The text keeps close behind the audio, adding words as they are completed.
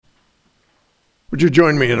Would you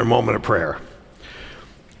join me in a moment of prayer?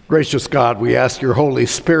 Gracious God, we ask your Holy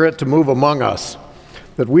Spirit to move among us,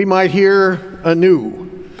 that we might hear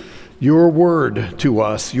anew your word to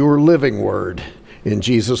us, your living word, in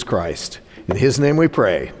Jesus Christ. In his name we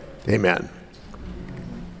pray. Amen.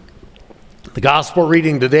 The gospel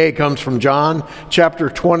reading today comes from John chapter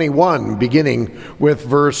 21, beginning with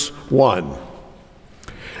verse 1.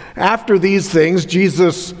 After these things,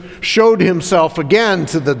 Jesus showed himself again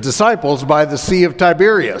to the disciples by the Sea of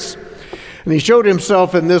Tiberias. And he showed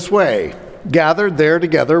himself in this way. Gathered there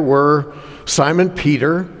together were Simon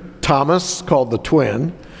Peter, Thomas, called the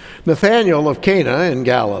twin, Nathanael of Cana in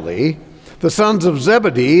Galilee, the sons of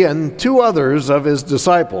Zebedee, and two others of his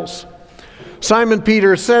disciples. Simon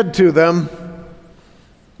Peter said to them,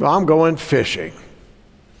 "I'm going fishing."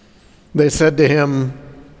 They said to him,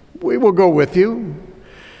 "We will go with you."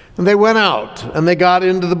 And they went out, and they got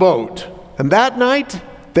into the boat. And that night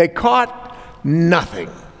they caught nothing.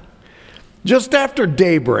 Just after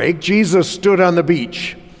daybreak, Jesus stood on the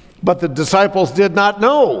beach, but the disciples did not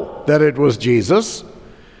know that it was Jesus.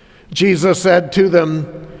 Jesus said to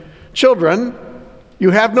them, "Children,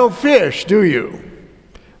 you have no fish, do you?"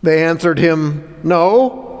 They answered him,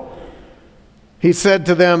 "No." He said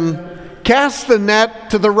to them, "Cast the net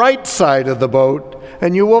to the right side of the boat,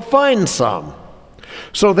 and you will find some."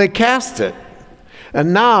 So they cast it,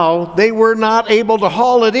 and now they were not able to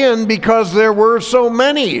haul it in because there were so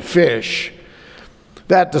many fish.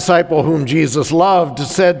 That disciple whom Jesus loved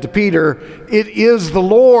said to Peter, "It is the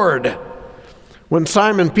Lord." When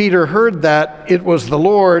Simon Peter heard that it was the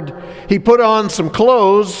Lord, he put on some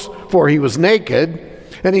clothes, for he was naked,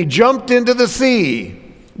 and he jumped into the sea.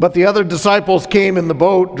 But the other disciples came in the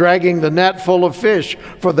boat, dragging the net full of fish,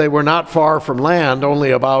 for they were not far from land, only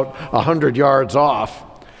about 100 yards off.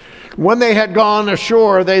 When they had gone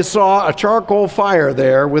ashore, they saw a charcoal fire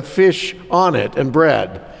there with fish on it and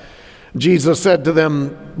bread. Jesus said to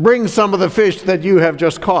them, "Bring some of the fish that you have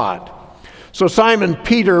just caught." So Simon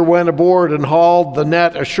Peter went aboard and hauled the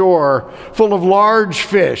net ashore, full of large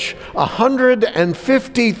fish,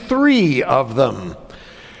 153 of them.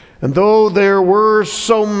 And though there were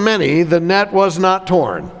so many, the net was not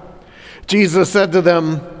torn. Jesus said to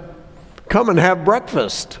them, "Come and have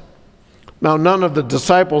breakfast." Now none of the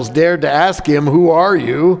disciples dared to ask him, "Who are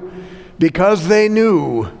you?" because they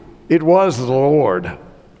knew it was the Lord.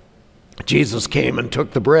 Jesus came and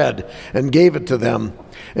took the bread and gave it to them,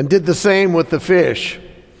 and did the same with the fish.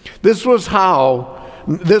 This was now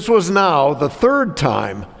the third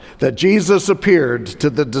time that Jesus appeared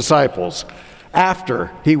to the disciples after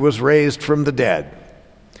he was raised from the dead.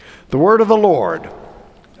 The word of the Lord.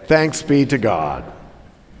 Thanks be to God.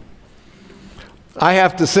 I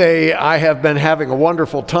have to say, I have been having a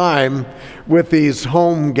wonderful time with these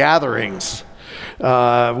home gatherings.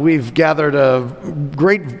 We've gathered a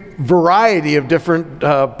great variety of different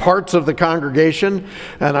parts of the congregation,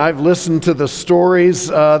 and I've listened to the stories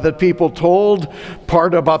that people told,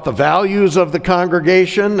 part about the values of the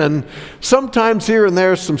congregation, and sometimes here and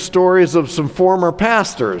there some stories of some former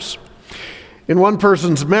pastors. In one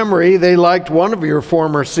person's memory, they liked one of your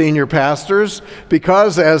former senior pastors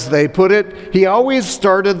because, as they put it, he always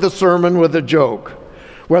started the sermon with a joke.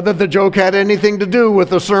 Whether the joke had anything to do with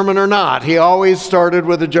the sermon or not, he always started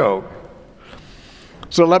with a joke.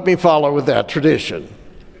 So let me follow with that tradition.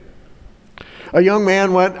 A young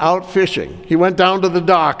man went out fishing. He went down to the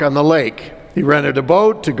dock on the lake. He rented a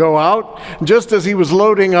boat to go out. Just as he was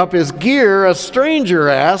loading up his gear, a stranger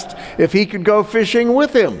asked if he could go fishing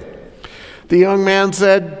with him. The young man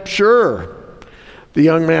said, "Sure." The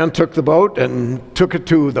young man took the boat and took it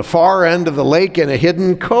to the far end of the lake in a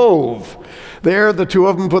hidden cove. There, the two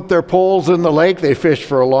of them put their poles in the lake. They fished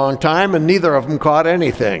for a long time, and neither of them caught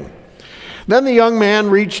anything. Then the young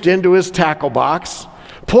man reached into his tackle box,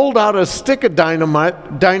 pulled out a stick of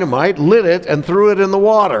dynamite, lit it, and threw it in the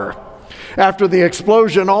water. After the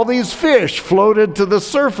explosion, all these fish floated to the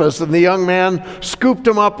surface, and the young man scooped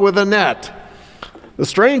them up with a net. The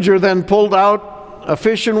stranger then pulled out a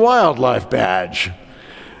Fish and Wildlife badge,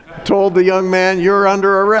 told the young man, "You're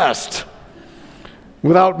under arrest."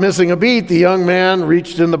 Without missing a beat, the young man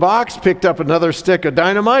reached in the box, picked up another stick of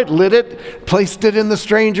dynamite, lit it, placed it in the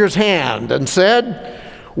stranger's hand, and said,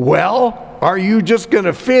 "Well, are you just going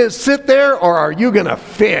to sit there, or are you going to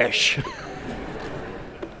fish?"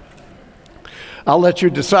 I'll let you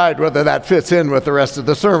decide whether that fits in with the rest of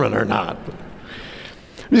the sermon or not.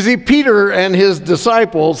 You see, Peter and his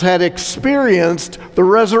disciples had experienced the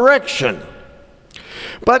resurrection,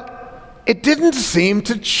 but it didn't seem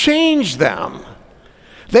to change them.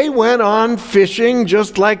 They went on fishing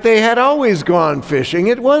just like they had always gone fishing.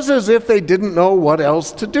 It was as if they didn't know what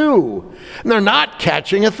else to do. And they're not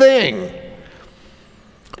catching a thing.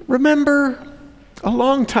 Remember a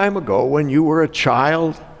long time ago when you were a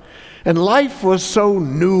child and life was so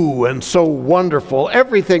new and so wonderful.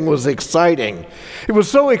 Everything was exciting. It was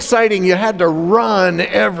so exciting you had to run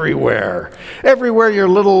everywhere. Everywhere your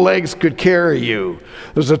little legs could carry you.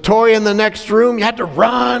 There's a toy in the next room, you had to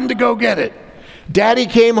run to go get it. Daddy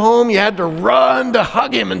came home, you had to run to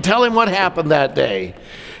hug him and tell him what happened that day.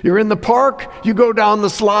 You're in the park, you go down the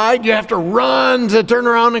slide, you have to run to turn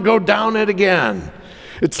around and go down it again.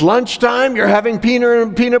 It's lunchtime, you're having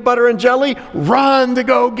peanut butter and jelly, run to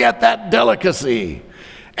go get that delicacy.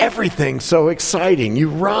 Everything's so exciting, you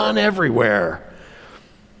run everywhere.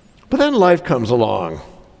 But then life comes along,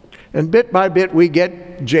 and bit by bit we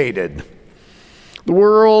get jaded. The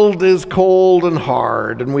world is cold and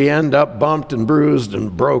hard, and we end up bumped and bruised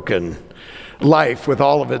and broken. Life, with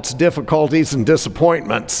all of its difficulties and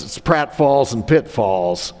disappointments, its pratfalls and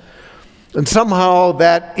pitfalls. And somehow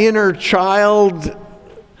that inner child,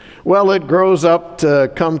 well, it grows up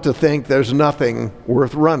to come to think there's nothing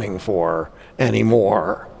worth running for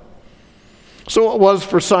anymore. So it was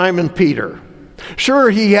for Simon Peter.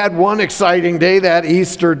 Sure, he had one exciting day, that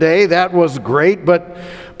Easter day. That was great, but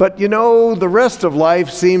you know, the rest of life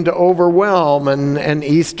seemed to overwhelm, and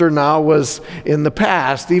Easter now was in the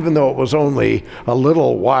past, even though it was only a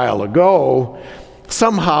little while ago.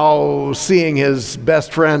 Somehow seeing his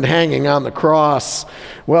best friend hanging on the cross,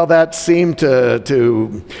 well, that seemed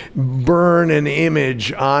to burn an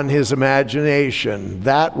image on his imagination.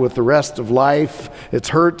 That, with the rest of life, its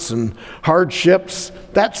hurts and hardships,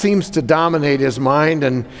 that seems to dominate his mind,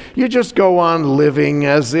 and you just go on living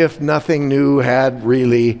as if nothing new had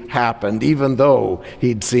really happened, even though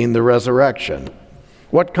he'd seen the resurrection.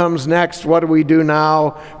 What comes next? What do we do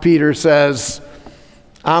now? Peter says,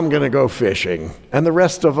 I'm going to go fishing, and the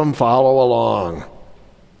rest of them follow along.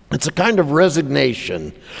 It's a kind of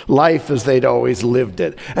resignation, life as they'd always lived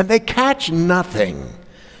it, and they catch nothing.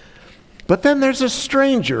 But then there's a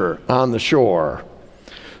stranger on the shore.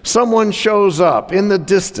 Someone shows up in the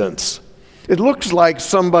distance. It looks like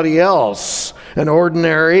somebody else, an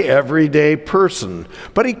ordinary, everyday person.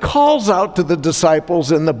 But he calls out to the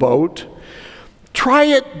disciples in the boat, try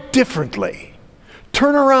it differently.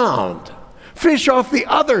 Turn around. Fish off the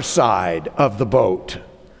other side of the boat.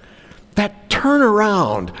 That turn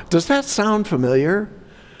around, does that sound familiar?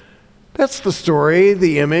 That's the story,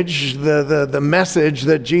 the image, the message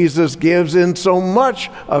that Jesus gives in so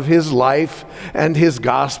much of his life and his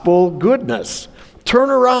gospel goodness.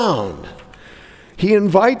 Turn around. He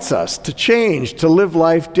invites us to change, to live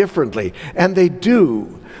life differently. And they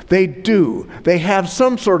do. They do. They have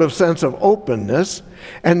some sort of sense of openness,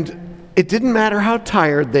 and it didn't matter how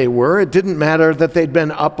tired they were. It didn't matter that they'd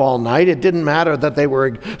been up all night. It didn't matter that they were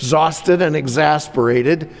exhausted and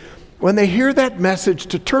exasperated. When they hear that message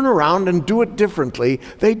to turn around and do it differently,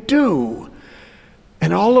 they do.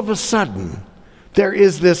 And all of a sudden, there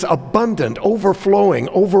is this abundant, overflowing,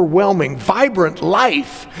 overwhelming, vibrant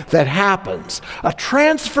life that happens. A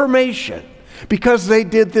transformation because they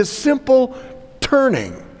did this simple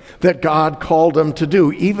turning that God called them to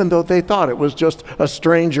do, even though they thought it was just a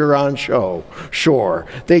stranger on shore.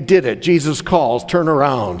 They did it. Jesus calls, turn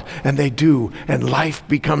around, and they do, and life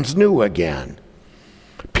becomes new again.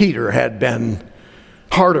 Peter had been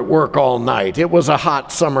hard at work all night. It was a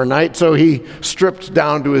hot summer night, so he stripped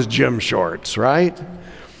down to his gym shorts, right?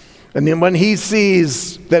 And then when he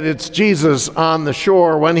sees that it's Jesus on the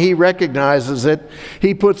shore, when he recognizes it,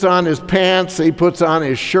 he puts on his pants, he puts on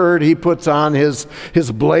his shirt, he puts on his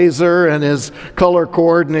blazer and his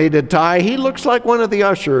color-coordinated tie. He looks like one of the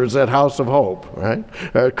ushers at House of Hope, right?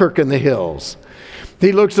 Kirk in the Hills.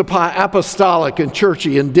 He looks apostolic and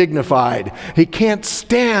churchy and dignified. He can't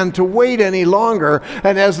stand to wait any longer.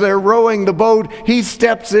 And as they're rowing the boat, he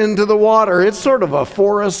steps into the water. It's sort of a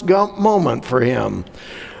Forrest Gump moment for him.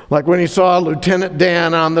 Like when he saw Lieutenant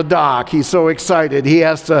Dan on the dock, he's so excited. He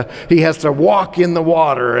has to walk in the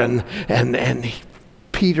water, and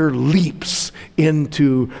Peter leaps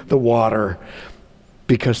into the water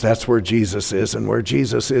because that's where Jesus is, and where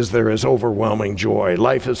Jesus is, there is overwhelming joy.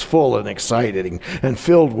 Life is full and exciting and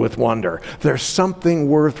filled with wonder. There's something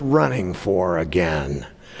worth running for again.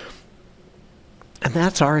 And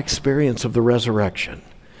that's our experience of the resurrection.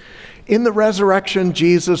 In the resurrection,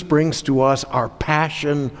 Jesus brings to us our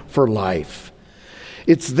passion for life.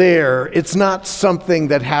 It's there. It's not something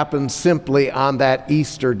that happens simply on that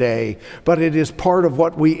Easter day, but it is part of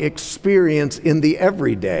what we experience in the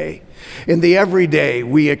everyday. In the everyday,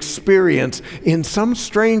 we experience in some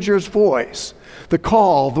stranger's voice the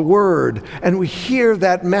call, the word, and we hear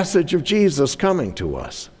that message of Jesus coming to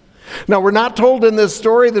us. Now, we're not told in this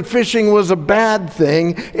story that fishing was a bad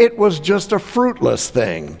thing. It was just a fruitless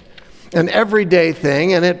thing, an everyday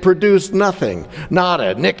thing, and it produced nothing.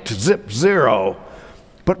 Nada, nicked, zip, zero.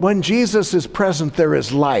 But when Jesus is present, there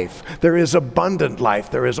is life. There is abundant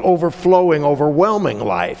life. There is overflowing, overwhelming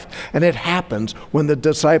life. And it happens when the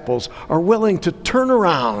disciples are willing to turn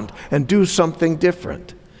around and do something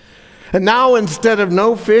different. And now, instead of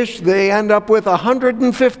no fish, they end up with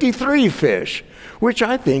 153 fish, which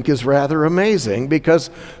I think is rather amazing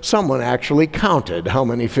because someone actually counted how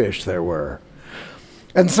many fish there were.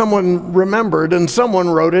 And someone remembered and someone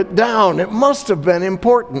wrote it down. It must have been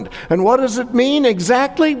important. And what does it mean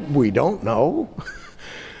exactly? We don't know.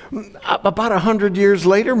 About 100 years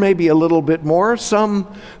later, maybe a little bit more, some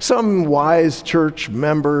wise church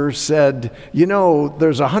member said,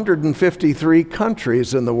 there's 153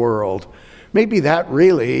 countries in the world. Maybe that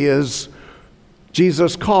really is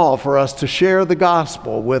Jesus' call for us to share the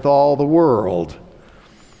gospel with all the world.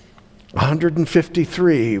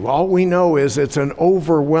 153. All we know is it's an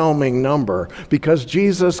overwhelming number because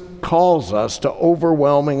Jesus calls us to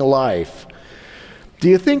overwhelming life. Do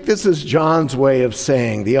you think this is John's way of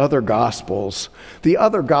saying the other Gospels? The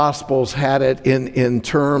other Gospels had it in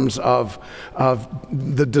terms of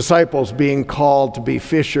the disciples being called to be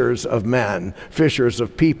fishers of men, fishers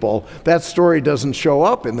of people. That story doesn't show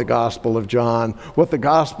up in the Gospel of John. What the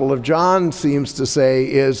Gospel of John seems to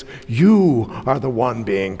say is, you are the one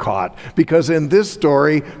being caught. Because in this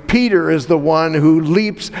story, Peter is the one who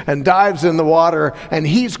leaps and dives in the water, and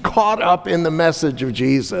he's caught up in the message of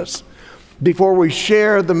Jesus. Before we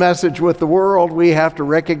share the message with the world, we have to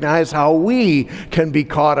recognize how we can be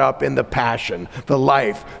caught up in the passion, the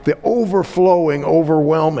life, the overflowing,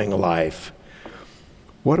 overwhelming life.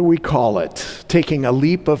 What do we call it? Taking a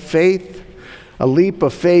leap of faith? A leap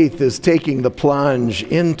of faith is taking the plunge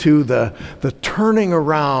into the turning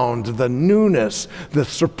around, the newness, the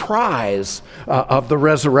surprise of the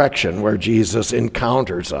resurrection where Jesus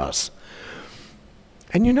encounters us.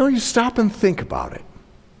 And you stop and think about it.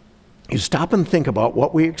 You stop and think about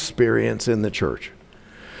what we experience in the church.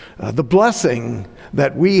 The blessing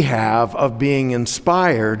that we have of being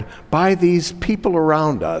inspired by these people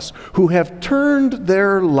around us who have turned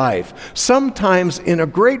their life, sometimes in a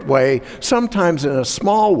great way, sometimes in a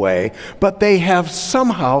small way, but they have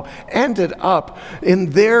somehow ended up in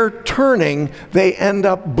their turning, they end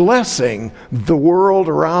up blessing the world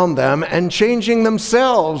around them and changing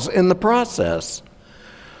themselves in the process.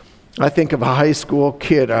 I think of a high school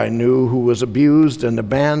kid I knew who was abused and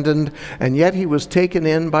abandoned, and yet he was taken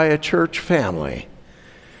in by a church family.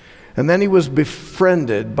 And then he was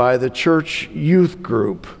befriended by the church youth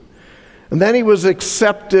group. And then he was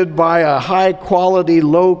accepted by a high-quality,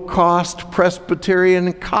 low-cost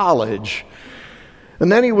Presbyterian college.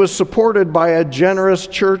 And then he was supported by a generous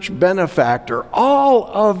church benefactor. All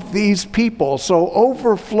of these people so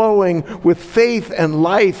overflowing with faith and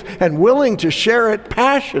life and willing to share it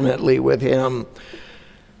passionately with him.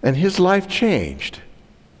 And his life changed.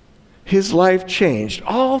 His life changed.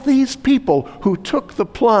 All these people who took the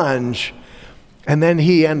plunge, and then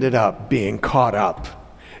he ended up being caught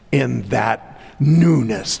up in that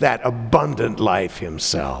newness, that abundant life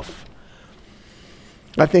himself.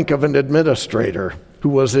 I think of an administrator who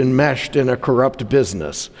was enmeshed in a corrupt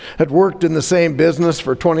business, had worked in the same business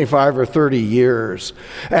for 25 or 30 years,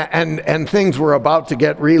 and things were about to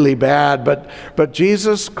get really bad, but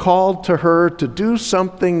Jesus called to her to do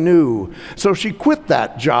something new. So she quit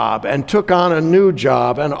that job and took on a new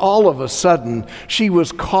job, and all of a sudden, she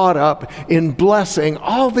was caught up in blessing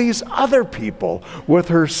all these other people with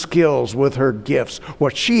her skills, with her gifts,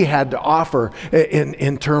 what she had to offer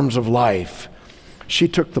in terms of life. She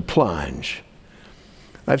took the plunge.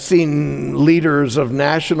 I've seen leaders of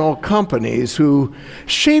national companies who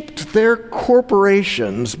shaped their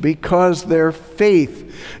corporations because their faith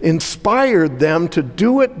inspired them to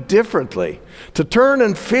do it differently, to turn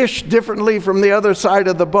and fish differently from the other side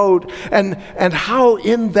of the boat, and how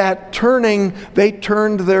in that turning they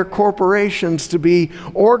turned their corporations to be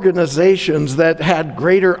organizations that had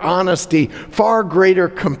greater honesty, far greater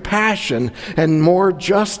compassion, and more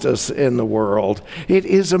justice in the world. It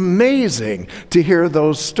is amazing to hear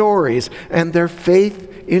those stories, and their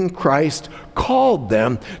faith in Christ called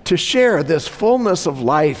them to share this fullness of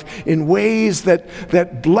life in ways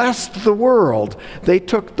that blessed the world. They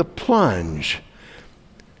took the plunge.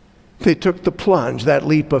 They took the plunge, that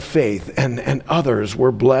leap of faith, and others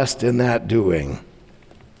were blessed in that doing.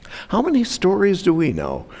 How many stories do we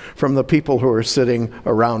know from the people who are sitting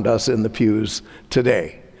around us in the pews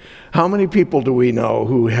today? How many people do we know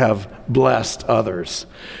who have blessed others?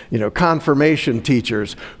 Confirmation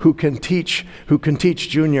teachers who can teach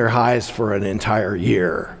junior highs for an entire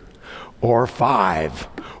year, or 5,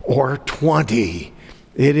 or 20.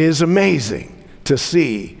 It is amazing to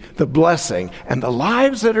see the blessing and the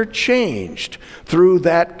lives that are changed through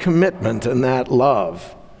that commitment and that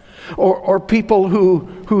love. Or people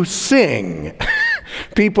who sing.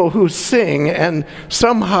 People who sing and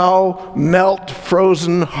somehow melt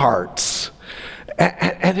frozen hearts.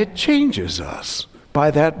 And it changes us by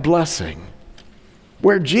that blessing.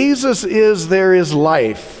 Where Jesus is, there is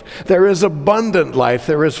life. There is abundant life.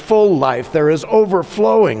 There is full life. There is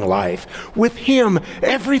overflowing life. With Him,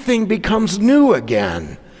 everything becomes new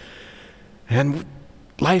again. And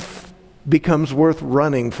life becomes worth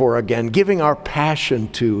running for again, giving our passion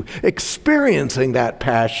to, experiencing that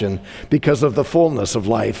passion because of the fullness of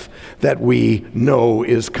life that we know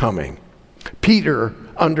is coming. Peter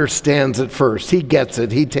understands it first. He gets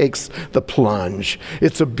it. He takes the plunge.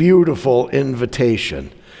 It's a beautiful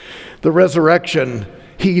invitation. The resurrection,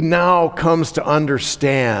 he now comes to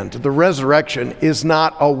understand. The resurrection is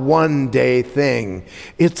not a one-day thing.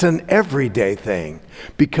 It's an everyday thing,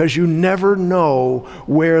 because you never know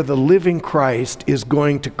where the living Christ is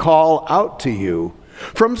going to call out to you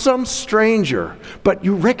from some stranger, but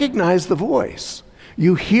you recognize the voice.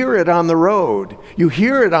 You hear it on the road. You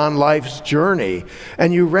hear it on life's journey,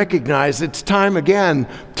 and you recognize it's time again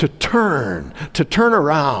to turn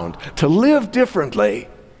around, to live differently.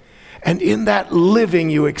 And in that living,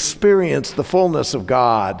 you experience the fullness of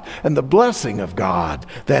God and the blessing of God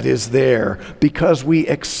that is there, because we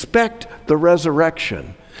expect the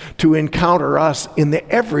resurrection to encounter us in the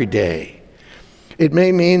everyday. It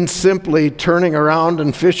may mean simply turning around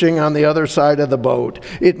and fishing on the other side of the boat.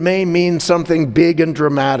 It may mean something big and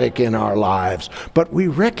dramatic in our lives, but we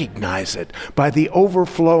recognize it by the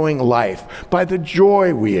overflowing life, by the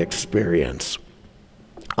joy we experience.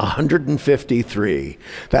 153.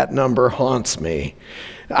 That number haunts me.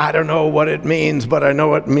 I don't know what it means, but I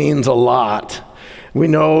know it means a lot. We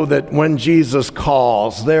know that when Jesus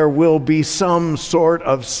calls, there will be some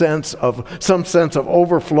sense of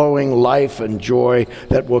overflowing life and joy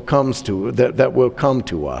that will come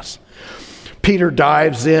to us. Peter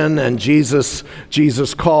dives in, and Jesus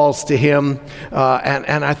calls to him,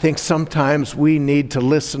 and I think sometimes we need to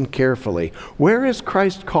listen carefully. Where is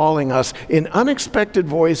Christ calling us in unexpected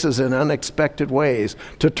voices and unexpected ways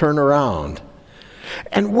to turn around?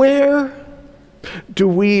 And where do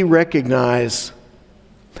we recognize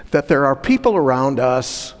that there are people around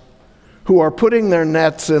us who are putting their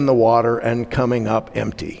nets in the water and coming up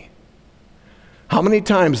empty? How many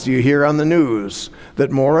times do you hear on the news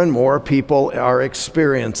that more and more people are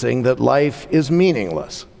experiencing that life is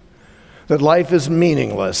meaningless? That life is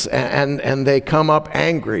meaningless, and they come up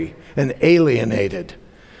angry and alienated.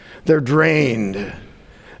 They're drained.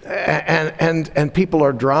 And people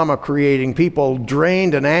are drama creating. People,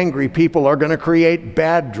 drained and angry people, are going to create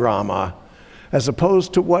bad drama, as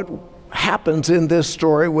opposed to what happens in this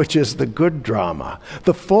story, which is the good drama,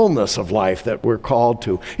 the fullness of life that we're called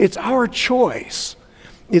to. It's our choice.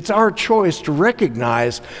 It's our choice to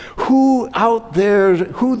recognize who out there,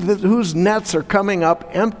 whose nets are coming up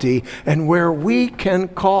empty, and where we can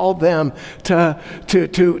call them to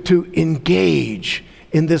engage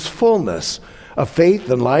in this fullness of faith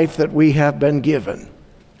and life that we have been given.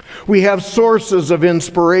 We have sources of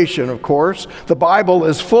inspiration, of course. The Bible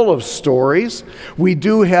is full of stories. We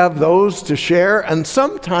do have those to share, and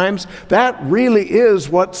sometimes that really is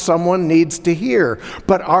what someone needs to hear.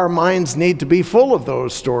 But our minds need to be full of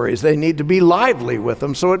those stories. They need to be lively with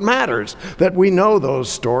them, so it matters that we know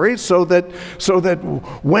those stories, so that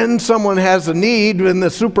when someone has a need in the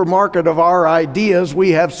supermarket of our ideas, we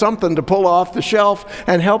have something to pull off the shelf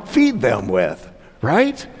and help feed them with,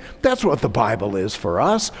 right? That's what the Bible is for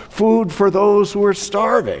us, food for those who are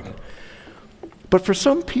starving. But for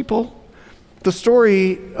some people, the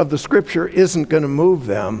story of the Scripture isn't going to move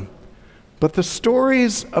them, but the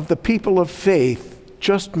stories of the people of faith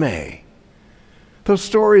just may. Those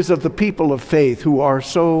stories of the people of faith who are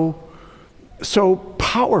so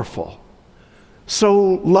powerful, so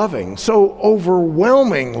loving, so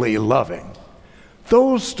overwhelmingly loving.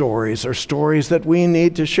 Those stories are stories that we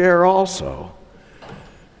need to share also.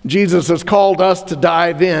 Jesus has called us to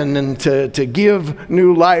dive in and to give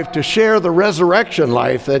new life, to share the resurrection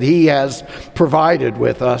life that He has provided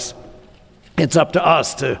with us. It's up to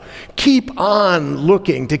us to keep on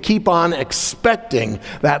looking, to keep on expecting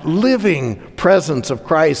that living presence of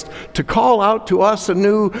Christ to call out to us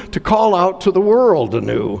anew, to call out to the world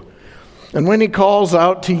anew. And when He calls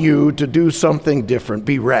out to you to do something different,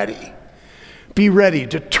 be ready. be ready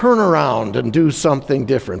to turn around and do something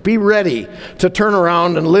different. Be ready to turn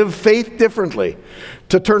around and live faith differently,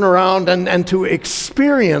 to turn around and to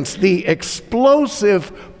experience the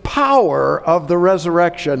explosive power of the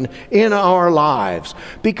resurrection in our lives,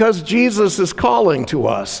 because Jesus is calling to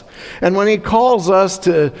us. And when he calls us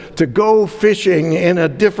to go fishing in a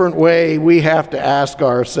different way, we have to ask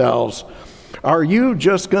ourselves, are you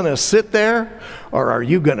just going to sit there, or are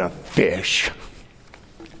you going to fish?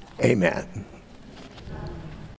 Amen.